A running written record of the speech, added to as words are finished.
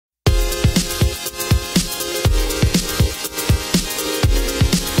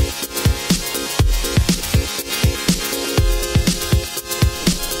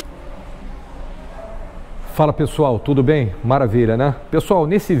Fala pessoal, tudo bem? Maravilha, né? Pessoal,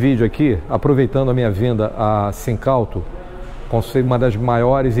 nesse vídeo aqui, aproveitando a minha vinda a SINCAUTO, uma das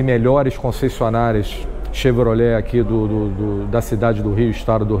maiores e melhores concessionárias Chevrolet aqui da cidade do Rio,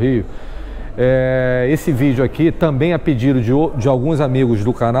 estado do Rio, esse vídeo aqui também a pedido de alguns amigos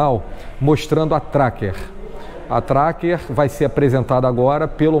do canal, mostrando a Tracker. A Tracker vai ser apresentada agora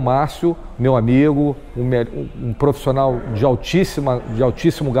pelo Márcio, meu amigo, um profissional de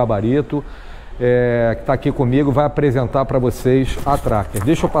altíssimo gabarito, que está aqui comigo, vai apresentar para vocês a Tracker.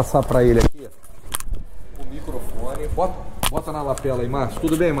 Deixa eu passar para ele aqui o microfone. Bota na lapela aí, Márcio.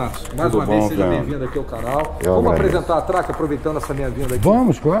 Tudo bem, Márcio? Mais uma vez, seja bem-vindo aqui ao canal. Vamos apresentar a Tracker, aproveitando essa minha vinda aqui?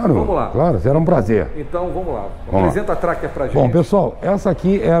 Vamos, claro. Vamos lá. Claro, será um prazer. Então, vamos lá. Apresenta a Tracker pra gente. Bom, pessoal, essa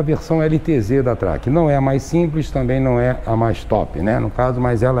aqui é a versão LTZ da Tracker. Não é a mais simples, também não é a mais top, né? No caso,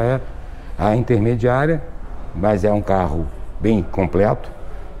 mas ela é a intermediária, mas é um carro bem completo.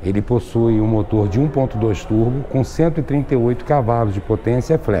 Ele possui um motor de 1.2 turbo com 138 cavalos de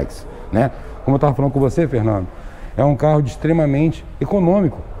potência flex, né? Como eu estava falando com você, Fernando, é um carro extremamente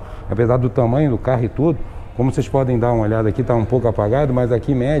econômico, apesar do tamanho do carro e tudo. Como vocês podem dar uma olhada aqui, está um pouco apagado, mas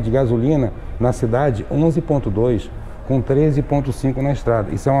aqui mede gasolina na cidade 11.2 com 13.5 na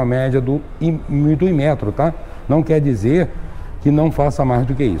estrada. Isso é uma média do Imetro, tá? Não quer dizer que não faça mais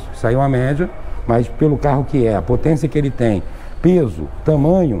do que isso. Isso aí é uma média, mas pelo carro que é, a potência que ele tem, peso,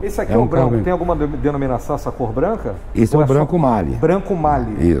 tamanho... Esse aqui é o branco, tem alguma denominação essa cor branca? Esse é o branco Mali. Branco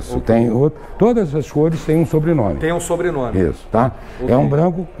Mali. Isso, okay. Tem outro, todas as cores têm um sobrenome. Tem um sobrenome. Isso, tá? Okay. É um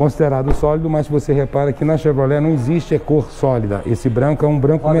branco considerado sólido, mas você repara que na Chevrolet não existe cor sólida. Esse branco é um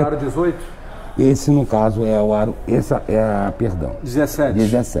branco... Aro 18? Esse, no caso, é o aro... Essa é a, perdão. 17.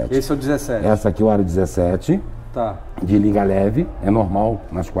 17. Esse é o 17. Essa aqui é o aro 17. Tá. De liga leve, é normal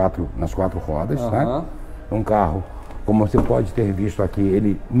nas quatro rodas, tá? Um carro... Como você pode ter visto aqui,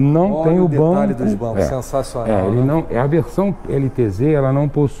 ele não tem o banco. Dos bancos, sensacional. Ele não, a versão LTZ, ela não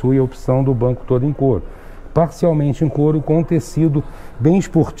possui a opção do banco todo em couro. Parcialmente em couro, com tecido bem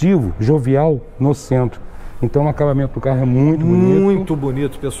esportivo, jovial no centro. Então o acabamento do carro é muito bonito. Muito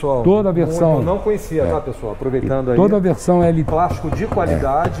bonito, pessoal. Toda a versão... Eu não conhecia, tá, pessoal? Aproveitando aí. Toda a versão LTZ. Plástico de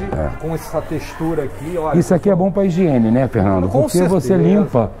qualidade, com essa textura aqui. Olha, isso aqui é bom para higiene, né, Fernando? Porque você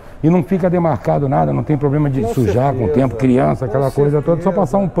limpa... E não fica demarcado nada, não tem problema de sujar com o tempo, criança, aquela coisa toda, só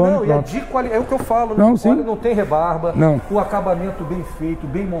passar um pano. Não, é o que eu falo, não, não tem rebarba, o acabamento bem feito,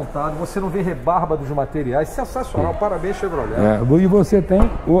 bem montado, você não vê rebarba dos materiais, sensacional, parabéns Chevrolet. E você tem,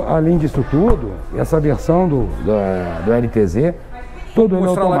 além disso tudo, essa versão do LTZ, todo ele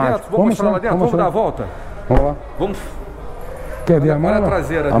automático. Vamos mostrar lá dentro, vamos dar a volta? Vamos lá. Quer ver a mala? Olha a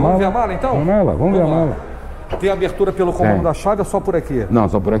traseira, vamos ver a mala então? Vamos ver a mala. Tem abertura pelo comando da chave ou só por aqui? Não,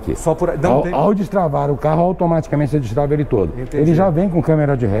 só por aqui. Só por... Não, ao destravar o carro, automaticamente você destrava ele todo. Entendi. Ele já vem com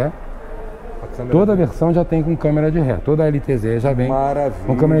câmera de ré. Toda a versão já tem com câmera de ré. Toda a LTZ já vem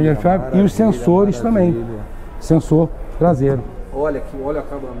com câmera de ré. E os sensores também. Sensor traseiro. Olha aqui, olha o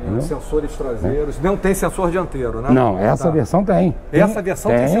acabamento, sensores traseiros. Não tem sensor dianteiro, né? Não, essa versão tem. Essa versão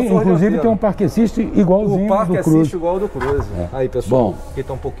tem sensor dianteiro. Inclusive tem um parque assist igualzinho do Cruze. O parque assist igual ao do Cruze. Aí, pessoal, bom, aqui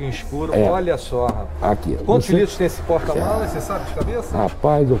tá um pouquinho escuro. Olha só, rapaz. Aqui. Quantos litros tem esse porta-malas, você sabe de cabeça?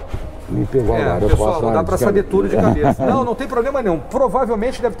 Rapaz, me pegou agora. Pessoal, não dá para saber tudo de cabeça. Não tem problema nenhum.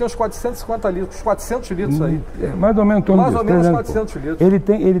 Provavelmente deve ter uns 450 litros, uns 400 litros aí. Mais ou menos, mais ou menos 400 litros. Ele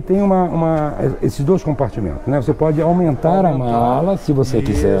tem esses dois compartimentos, né? Você pode aumentar a mala, se você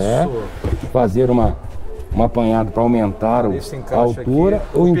quiser, fazer um apanhado para aumentar a altura, aqui.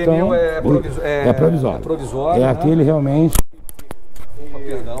 Ou então é provisório. É aquele realmente.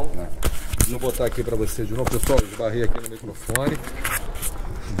 Perdão. Vou botar aqui para você de novo, pessoal. Esbarrei aqui no microfone.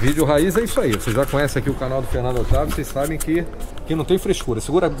 Vídeo raiz é isso aí. Você já conhece aqui o canal do Fernando Otávio, vocês sabem que não tem frescura.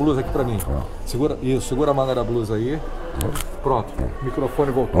 Segura a blusa aqui pra mim. Segura a manga da blusa aí. Pronto, o microfone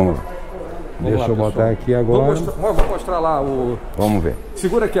voltou. Deixa eu botar aqui agora. Vou mostrar lá o... Vamos ver.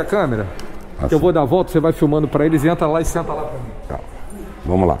 Segura aqui a câmera, que eu vou dar a volta, você vai filmando pra eles, entra lá e senta lá pra mim. Tá.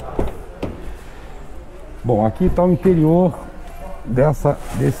 Vamos lá. Bom, aqui tá o interior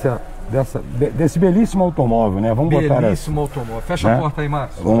desse belíssimo automóvel, né? Vamos botar belíssimo automóvel. Fecha a porta aí,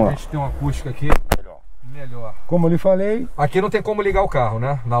 Márcio. Vamos lá. A gente tem uma acústica aqui. Melhor. Como eu lhe falei... Aqui não tem como ligar o carro,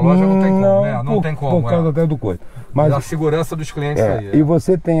 né? Na loja não tem como, né? Não tem como. Por causa até do coisa. Mas a segurança dos clientes aí. E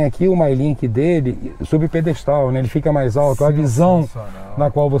você tem aqui o MyLink dele sob pedestal, né? Ele fica mais alto. A visão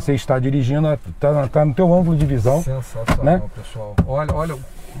na qual você está dirigindo está no teu ângulo de visão. Sensacional, né? Pessoal. Olha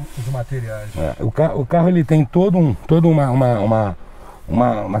os materiais. O carro ele tem toda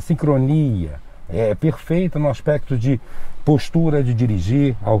uma sincronia perfeita no aspecto de postura de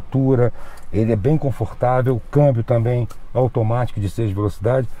dirigir, altura. Ele é bem confortável, câmbio também automático de 6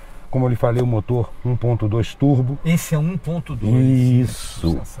 velocidades. como eu lhe falei, o motor 1.2 turbo. Esse é 1.2.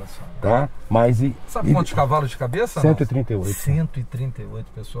 Isso. Tá? Mas sabe quantos cavalos de cabeça? 138. 138,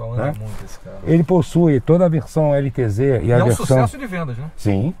 pessoal, anda muito esse carro. Ele possui toda a versão LTZ e a versão... É um sucesso de vendas, né?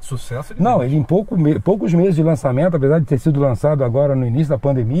 Sim. Sucesso de vendas. Não, ele em poucos meses de lançamento, apesar de ter sido lançado agora no início da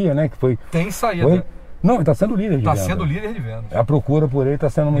pandemia, né? Que foi... Tem saída. Não, ele está sendo líder de vendas. Está sendo líder de vendas. A procura por ele está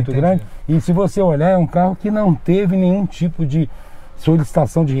sendo muito grande. E se você olhar, é um carro que não teve nenhum tipo de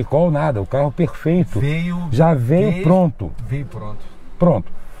solicitação de recall, nada. O carro perfeito. Já veio pronto. Veio pronto.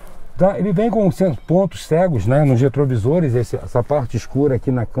 Pronto. Tá? Ele vem com pontos cegos, né, nos retrovisores. Essa parte escura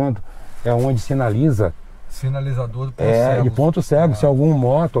aqui na canto é onde sinaliza. Sinalizador do ponto cego. De ponto cego. Se algum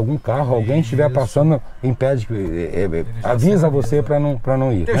moto, algum carro, alguém estiver passando, impede, avisa você para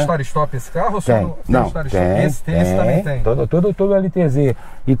não ir. Tem start stop esse carro? Ou tem. Não, tem. Esse também tem. Todo LTZ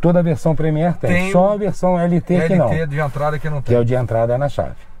e toda a versão Premier tem. Só a versão LT que não. LT de entrada que não tem. Que é o de entrada na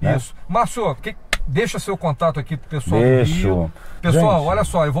chave. Isso. Né? Márcio, deixa seu contato aqui pro pessoal do vídeo. Pessoal, gente, olha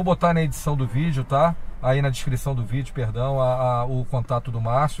só, eu vou botar na edição do vídeo, tá? Aí na descrição do vídeo, perdão, o contato do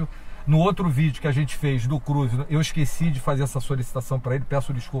Márcio. No outro vídeo que a gente fez do Cruze, eu esqueci de fazer essa solicitação para ele,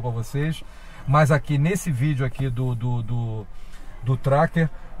 peço desculpa a vocês. Mas aqui nesse vídeo aqui do Tracker,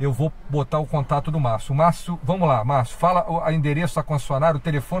 eu vou botar o contato do Márcio. Márcio, vamos lá, Márcio, fala o endereço da concessionária, o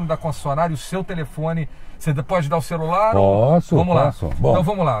telefone da concessionária, o seu telefone. Você pode dar o celular? Posso, vamos lá. Bom, então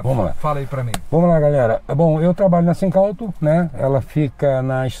vamos lá, fala aí para mim. Vamos lá, galera. Bom, eu trabalho na SINCAUTO, né? Ela fica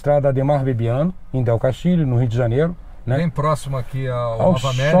na estrada ADHEMAR BEBIANO, em Del Castilho, no Rio de Janeiro. Né? Bem próximo aqui ao Nova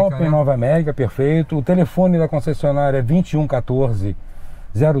América, Shopping, né? Nova América, perfeito. O telefone da concessionária é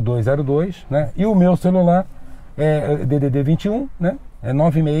 2114-0202, né? E o meu celular é DDD 21, né? É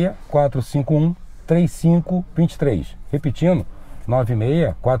 96451-3523. Repetindo,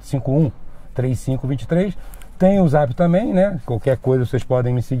 96451-3523. Tem o Zap também, né? Qualquer coisa vocês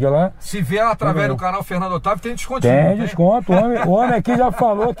podem me seguir lá. Se vier através do canal Fernando Otávio, tem descontinho. Tem desconto. O homem aqui já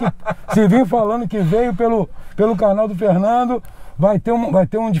falou que, se vir falando que veio pelo canal do Fernando, vai ter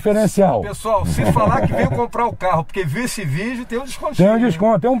um diferencial. Pessoal, se falar que veio comprar o carro, porque viu esse vídeo, tem um descontinho. Tem um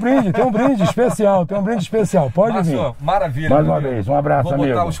desconto, tem um brinde especial, Pode Márcio, vir. Maravilha. Mais uma vez, um abraço, amigo.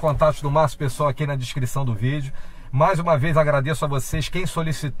 Vou botar os contatos do Márcio, pessoal, aqui na descrição do vídeo. Mais uma vez agradeço a vocês, quem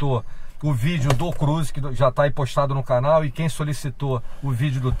solicitou o vídeo do Cruze, que já está aí postado no canal, e quem solicitou o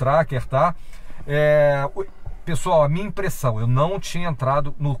vídeo do Tracker, tá? Pessoal, a minha impressão, eu não tinha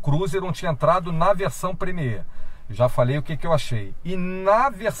entrado no Cruze, eu não tinha entrado na versão Premier. Já falei o que eu achei. E na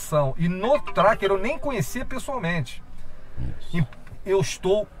versão, e no Tracker eu nem conhecia pessoalmente. Isso. Eu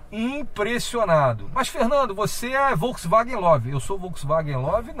estou impressionado. Mas Fernando, você é Volkswagen Love. Eu sou Volkswagen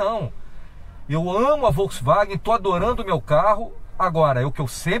Love? Não. Eu amo a Volkswagen, estou adorando o meu carro. Agora, é o que eu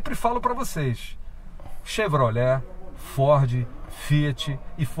sempre falo para vocês. Chevrolet, Ford, Fiat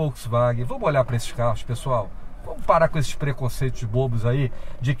e Volkswagen. Vamos olhar para esses carros, pessoal. Vamos parar com esses preconceitos bobos aí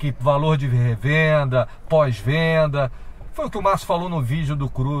de que valor de revenda, pós-venda. Foi o que o Márcio falou no vídeo do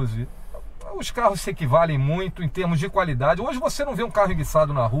Cruze. Os carros se equivalem muito em termos de qualidade. Hoje você não vê um carro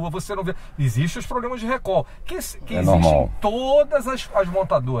enguiçado na rua, você não vê... Existem os problemas de recall, que existem em todas as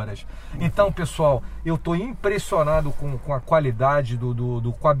montadoras. Então, pessoal, eu estou impressionado com a qualidade,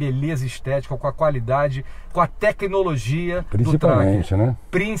 com a beleza estética, com a qualidade, com a tecnologia do Tracker. Né?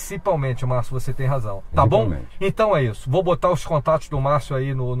 Principalmente, Márcio, você tem razão. Tá bom? Então é isso. Vou botar os contatos do Márcio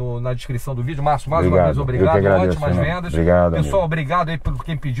aí na descrição do vídeo. Márcio, mais uma vez, obrigado. Ótimas vendas. Obrigado, pessoal, obrigado aí por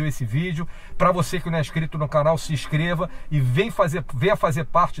quem pediu esse vídeo. Para você que não é inscrito no canal, se inscreva e venha fazer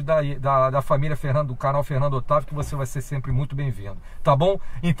parte da família Fernando, do canal Fernando Otávio, que você vai ser sempre muito bem-vindo. Tá bom?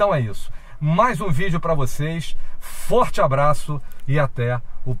 Então é isso. Mais um vídeo para vocês. Forte abraço e até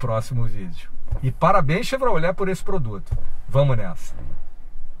o próximo vídeo. E parabéns, Chevrolet, por esse produto. Vamos nessa.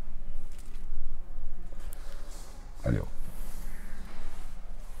 Valeu.